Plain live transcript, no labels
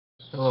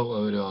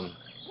Hello everyone.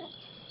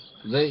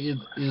 Today it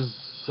is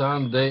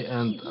Sunday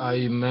and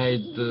I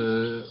made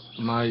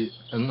my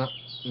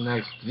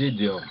next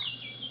video.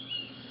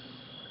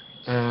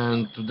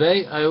 And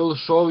today I will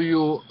show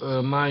you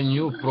my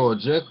new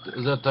project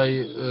that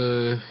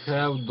I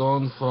have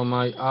done for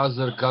my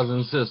other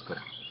cousin sister.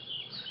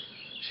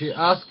 She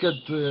asked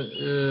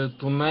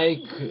to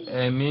make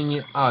a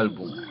mini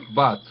album,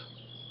 but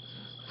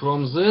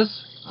from this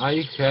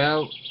I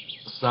have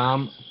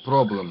some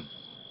problem.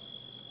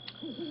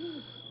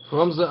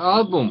 From the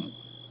album,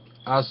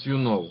 as you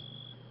know,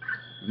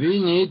 we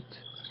need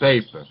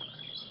paper,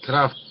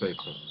 craft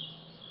paper.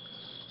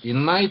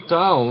 In my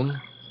town,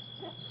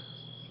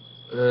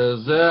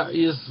 there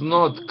is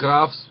not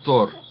craft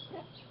store,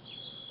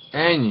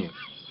 any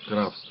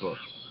craft store.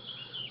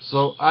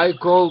 So I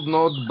could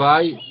not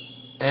buy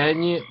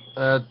any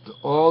at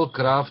all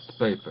craft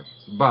paper.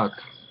 But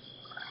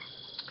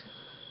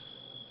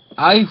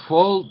I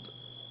found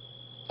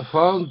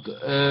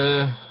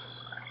a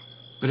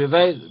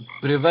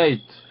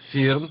private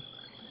firm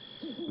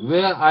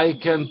where I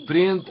can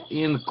print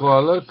in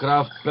color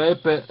craft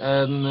paper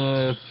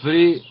and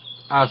free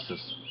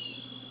access.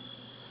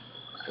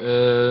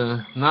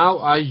 Now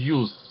I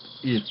use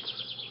it.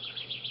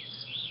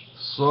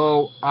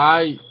 So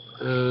I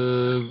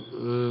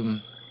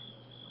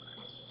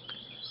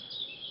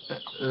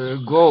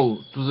go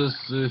to this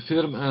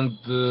firm and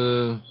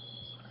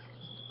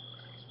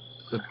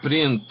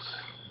print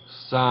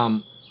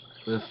some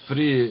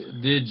free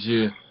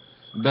digi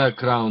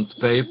background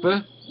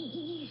paper,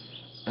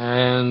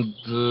 and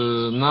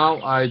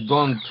now I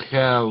don't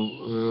have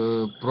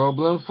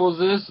problem for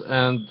this.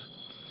 And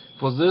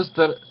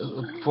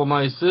for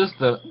my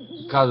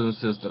cousin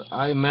sister,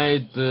 I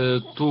made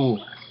two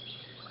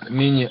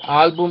mini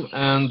album,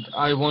 and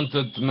I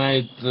wanted to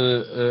make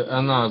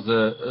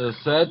another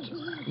set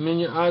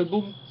mini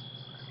album,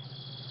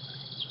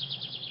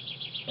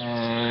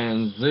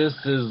 and this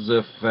is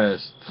the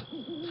first.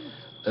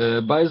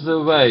 By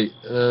the way,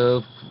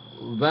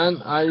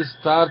 when I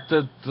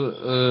started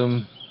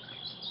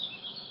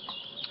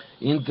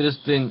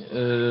interesting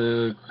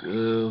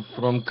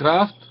from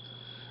craft,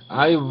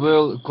 I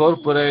will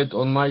incorporate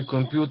on my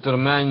computer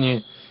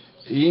many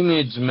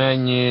image,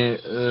 many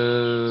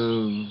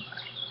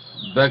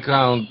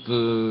background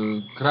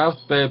craft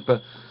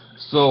paper.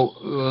 So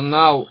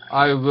now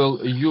I will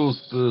use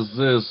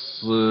this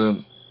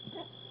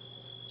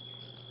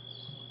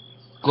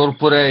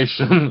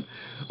corporation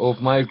of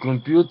my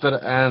computer,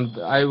 and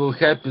I will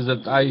happy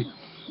that I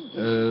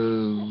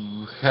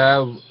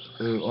have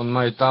on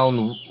my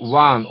town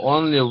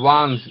only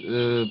one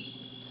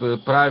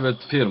private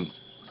firm.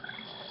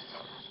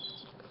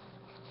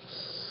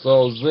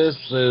 So this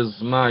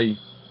is my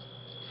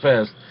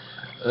first.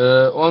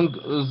 On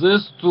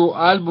this two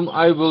album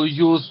I will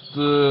use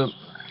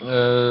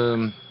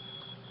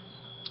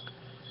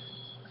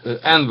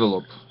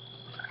envelope.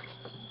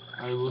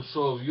 I will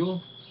show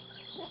you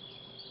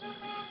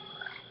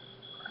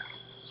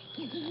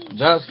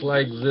just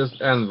like this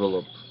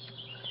envelope.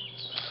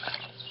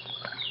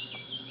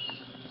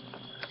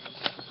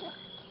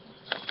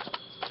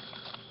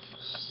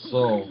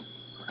 So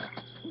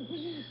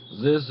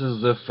this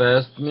is the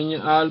first mini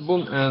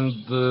album,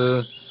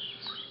 and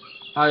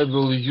I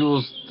will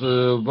use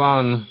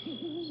one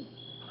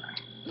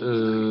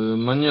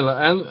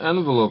manila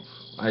envelope,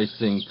 I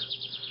think,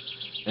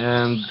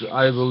 and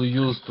I will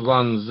use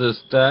one this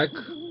tag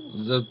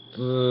that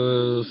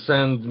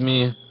sent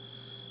me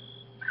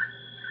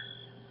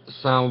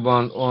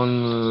someone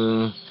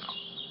on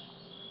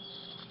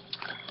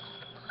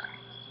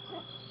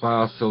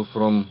parcel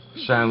from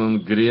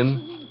Shannon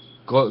Green,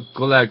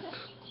 collect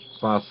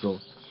parcel.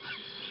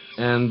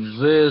 And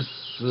this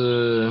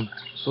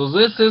so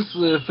this is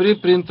free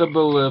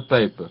printable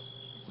paper,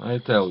 I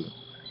tell you.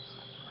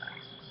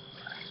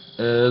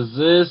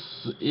 This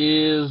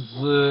is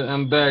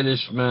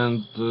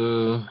embellishment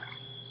to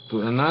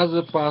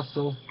another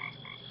parcel.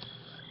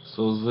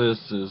 So this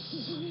is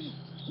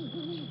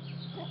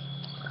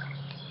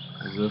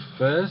the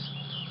first.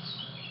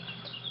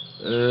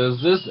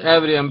 This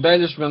every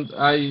embellishment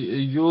I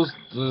used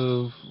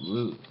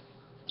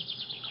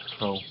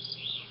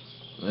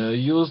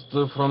used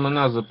from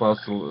another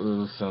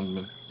parcel sent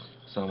me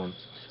someone.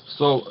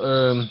 So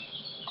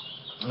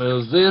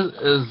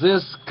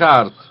this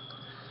card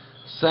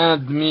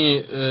sent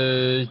me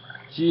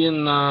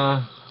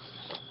Tina.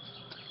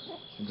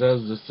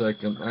 Just a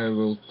second, I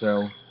will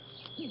tell.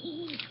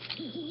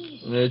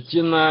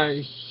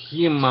 Tina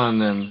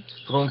Himanen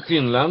from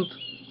Finland.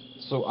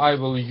 So I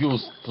will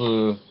use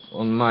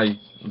on my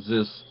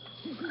this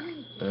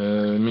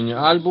mini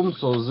album.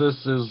 So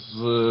this is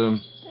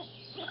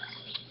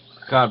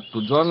card to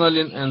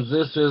journaling, and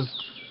this is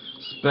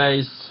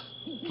space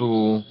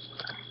to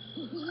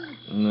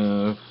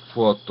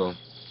photo.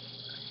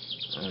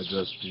 I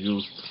just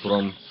used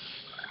from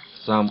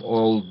some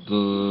old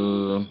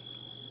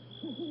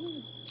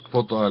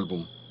photo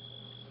album.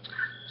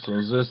 So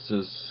this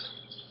is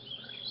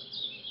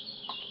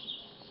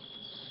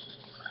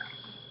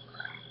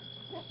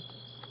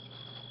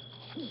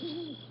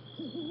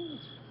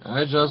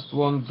I just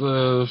want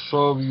to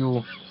show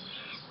you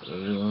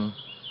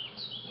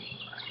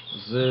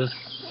this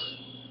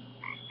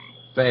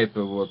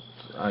paper what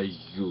I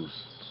used.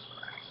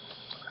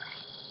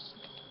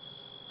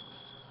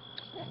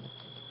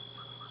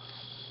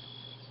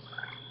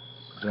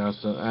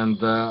 Just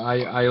and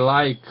I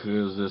like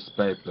this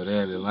paper,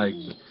 really like,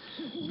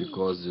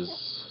 because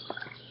it's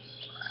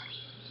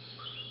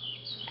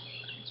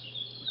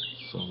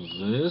so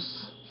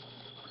this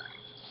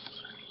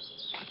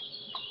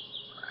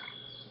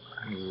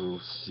you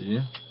will see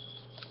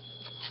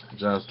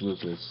just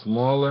little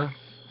smaller,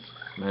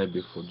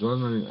 maybe for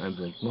journaling, I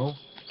don't know,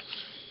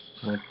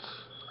 but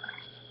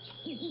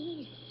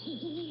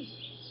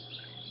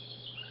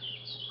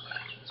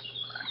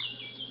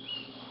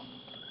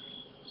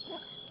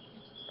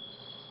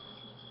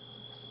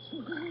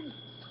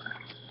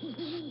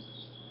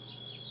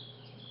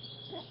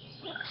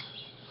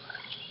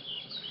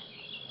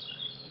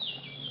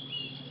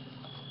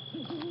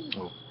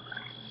oh.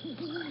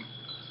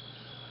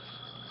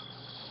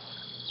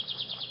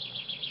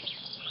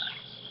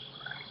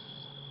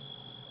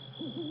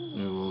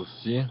 You will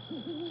see.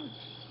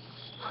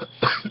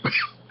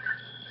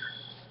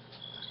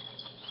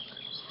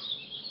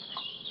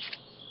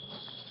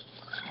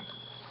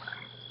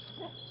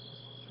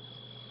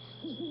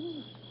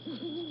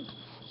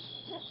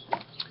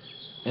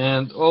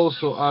 And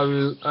also I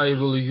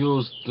will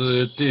use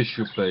the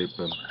tissue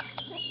paper.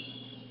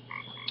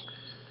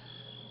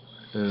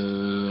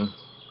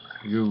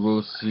 You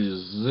will see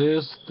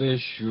this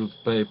tissue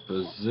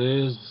paper,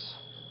 this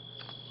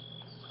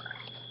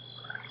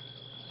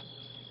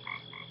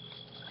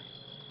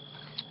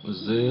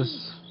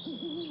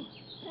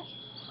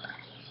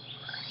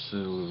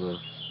silver.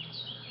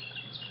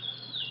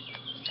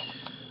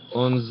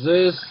 On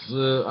this,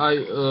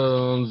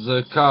 on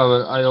the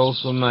cover, I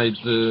also made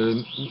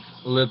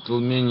little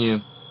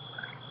mini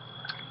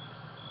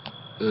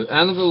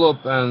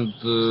envelope, and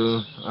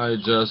I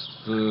just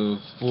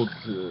put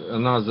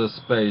another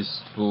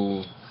space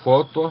to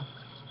photo.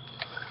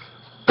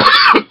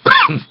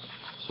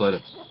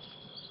 Sorry.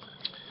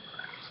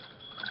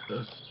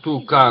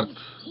 2 cards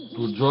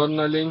to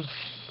journaling,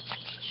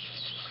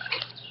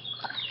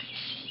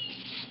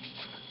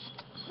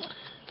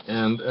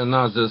 and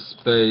another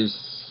space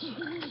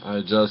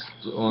I just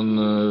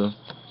on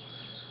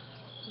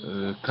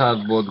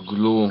cardboard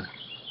glue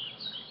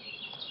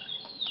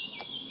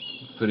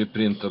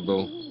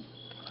pre-printable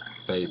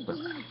paper.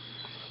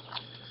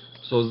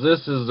 So this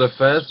is the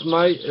first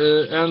my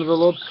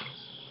envelope,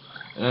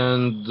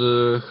 and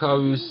how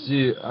you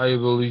see I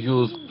will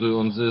use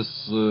on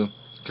this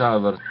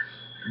cover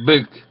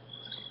big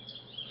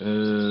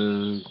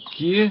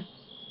key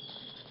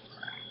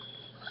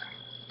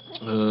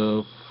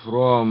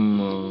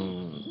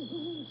from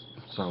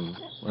some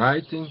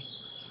writing,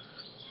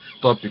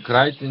 topic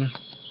writing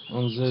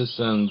on this,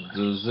 and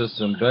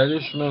this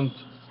embellishment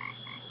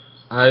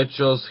I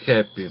chose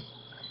happy,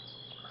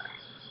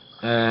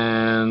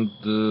 and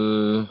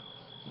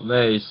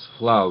lace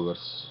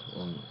flowers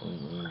on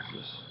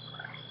this.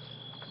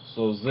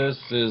 So this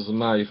is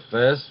my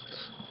first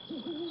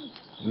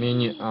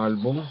mini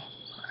album.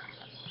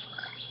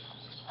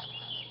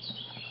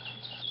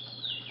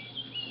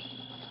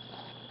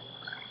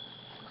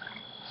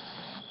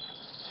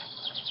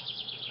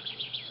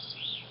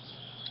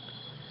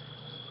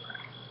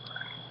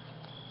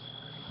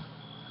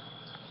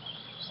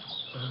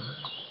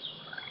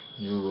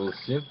 You will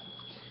see.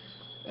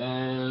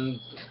 And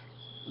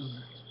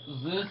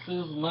this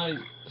is my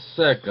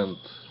second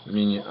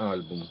mini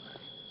album.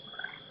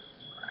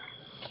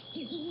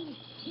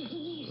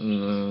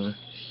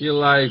 He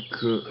like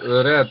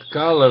red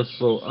color,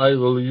 so I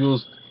will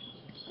use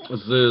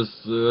this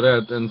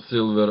red and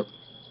silver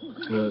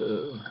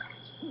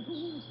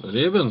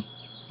ribbon,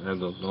 I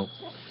don't know,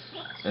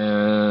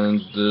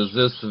 and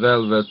this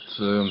velvet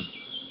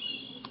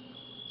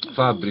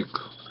fabric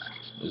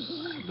is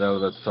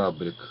velvet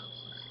fabric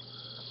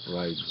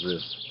like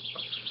this.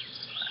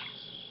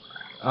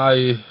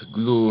 I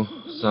glue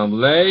some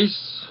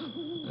lace,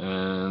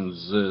 and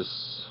this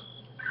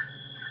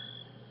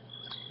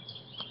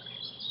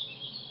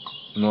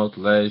not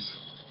lace,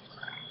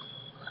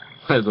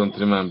 I don't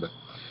remember,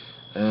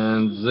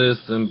 and this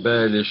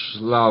embellish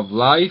love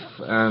life,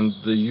 and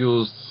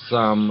use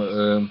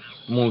some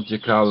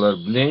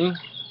multicolor bling.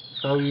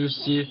 How you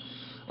see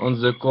on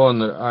the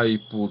corner I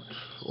put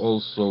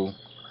also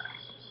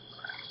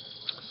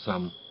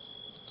some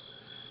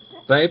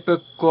paper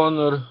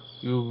corner,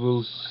 you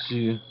will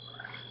see,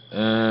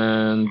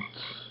 and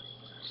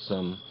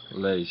some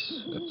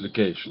lace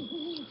application.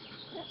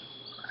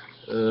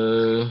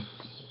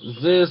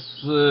 This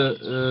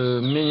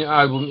mini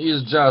album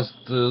is just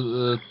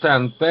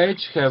 10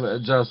 page,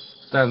 have just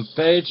 10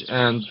 page,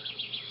 and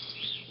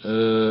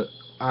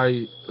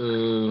I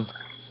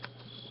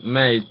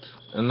made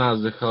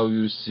another, how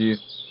you see,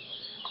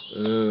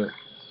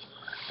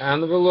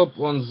 envelope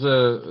on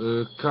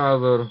the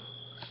cover,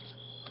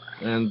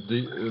 and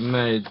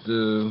made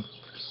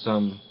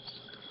some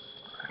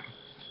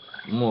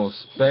more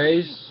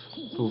space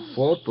to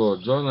photo or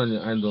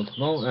journaling, I don't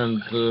know,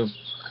 and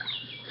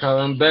how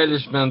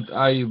embellishment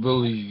I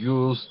will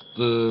use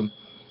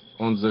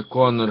on the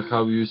corner,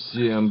 how you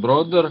see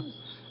embroider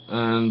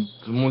and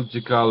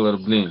multicolor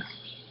bling.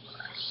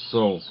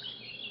 So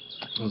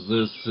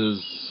this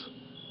is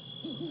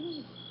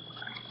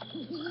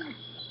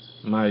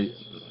my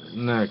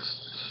next.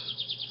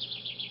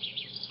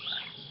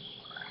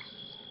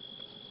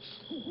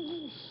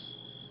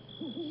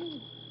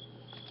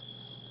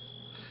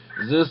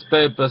 This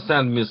paper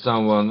sent me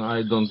someone,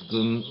 I don't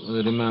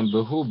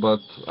remember who,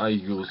 but I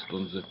used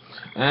on the.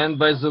 And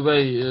by the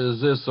way,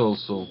 this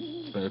also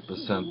paper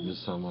sent me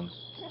someone.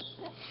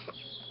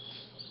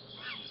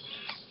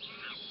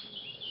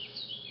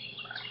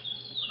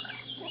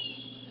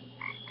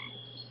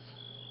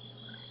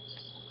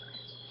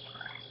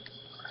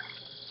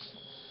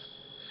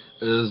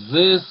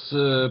 This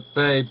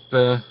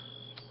paper.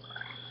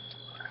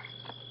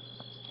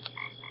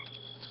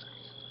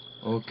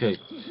 Okay,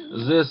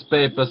 this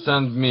paper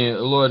sent me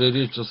Laurie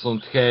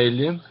Richardson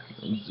Haley.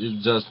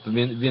 It's just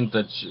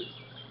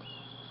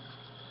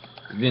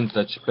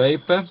vintage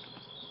paper.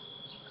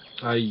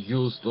 I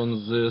used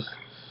on this.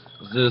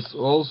 This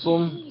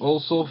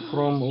also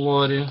from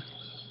Laurie.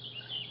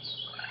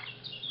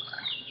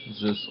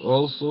 This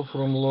also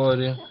from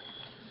Laurie.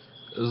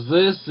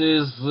 This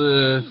is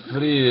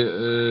free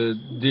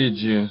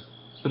digi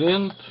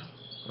print.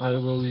 I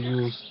will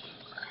use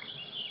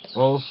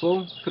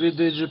also free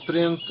digi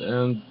print,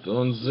 and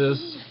on this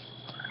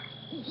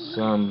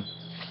some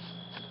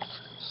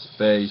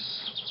space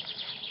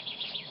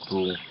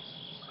to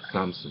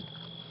something.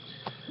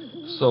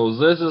 So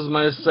this is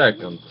my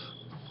second,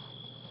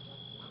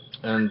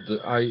 and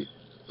I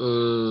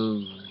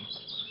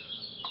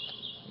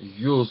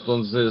used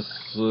on this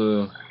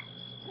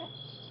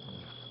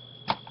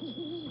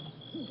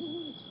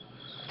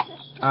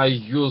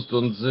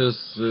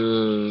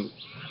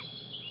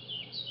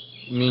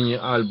mini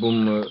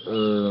album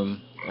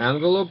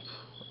envelope.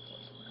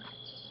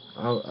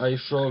 I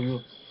show you,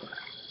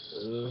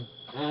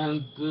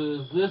 and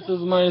this is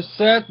my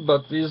set,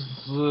 but is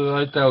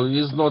I tell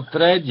you, is not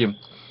ready.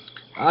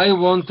 I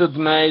wanted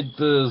made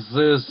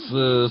this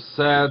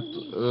set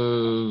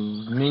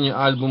mini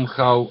album,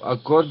 how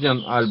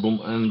accordion album,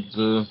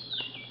 and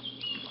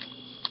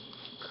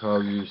how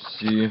you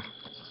see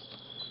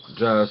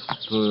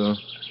just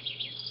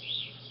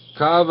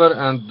cover,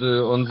 and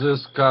on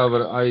this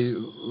cover I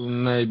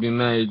maybe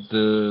made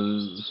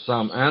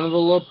some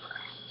envelope,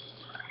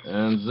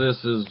 and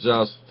this is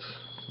just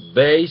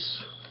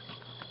base,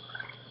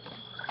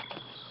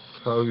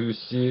 how you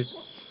see,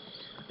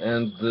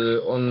 and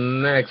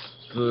on next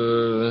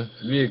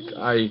week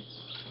I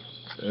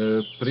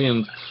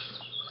print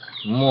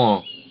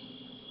more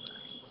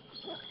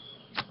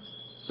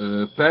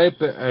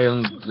paper,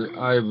 and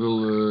I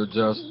will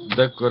just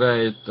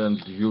decorate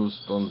and use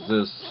on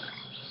this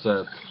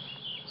set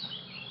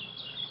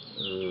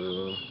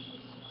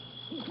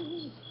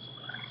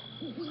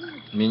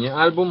mini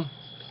album.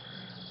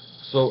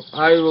 So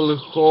I will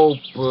hope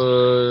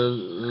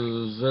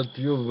that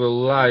you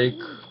will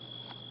like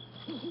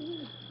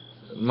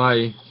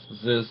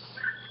this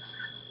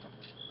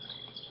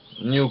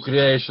new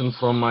creation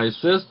from my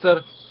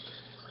sister.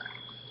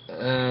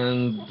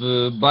 And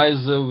by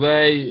the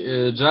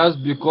way,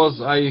 just because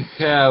I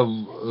have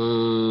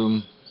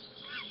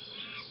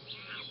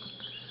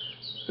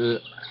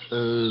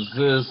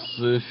this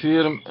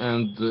firm,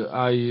 and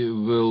I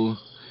will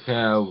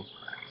have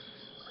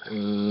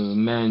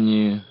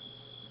many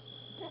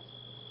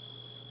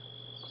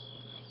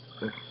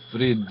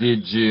free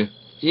digi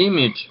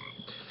image,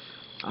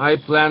 I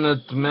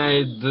planned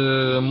made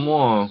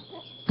more,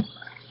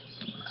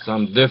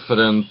 some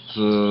different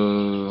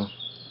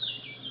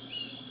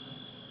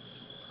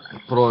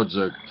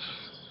project.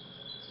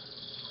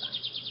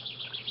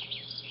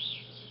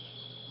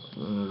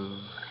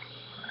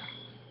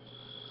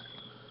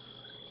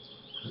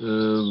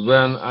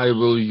 When I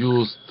will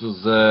use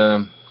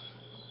the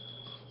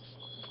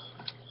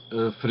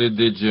free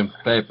digi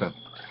paper.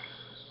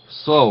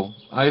 So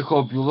I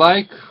hope you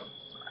like,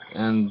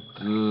 and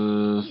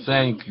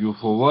thank you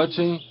for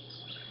watching,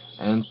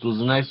 and to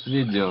the next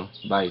video.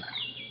 Bye.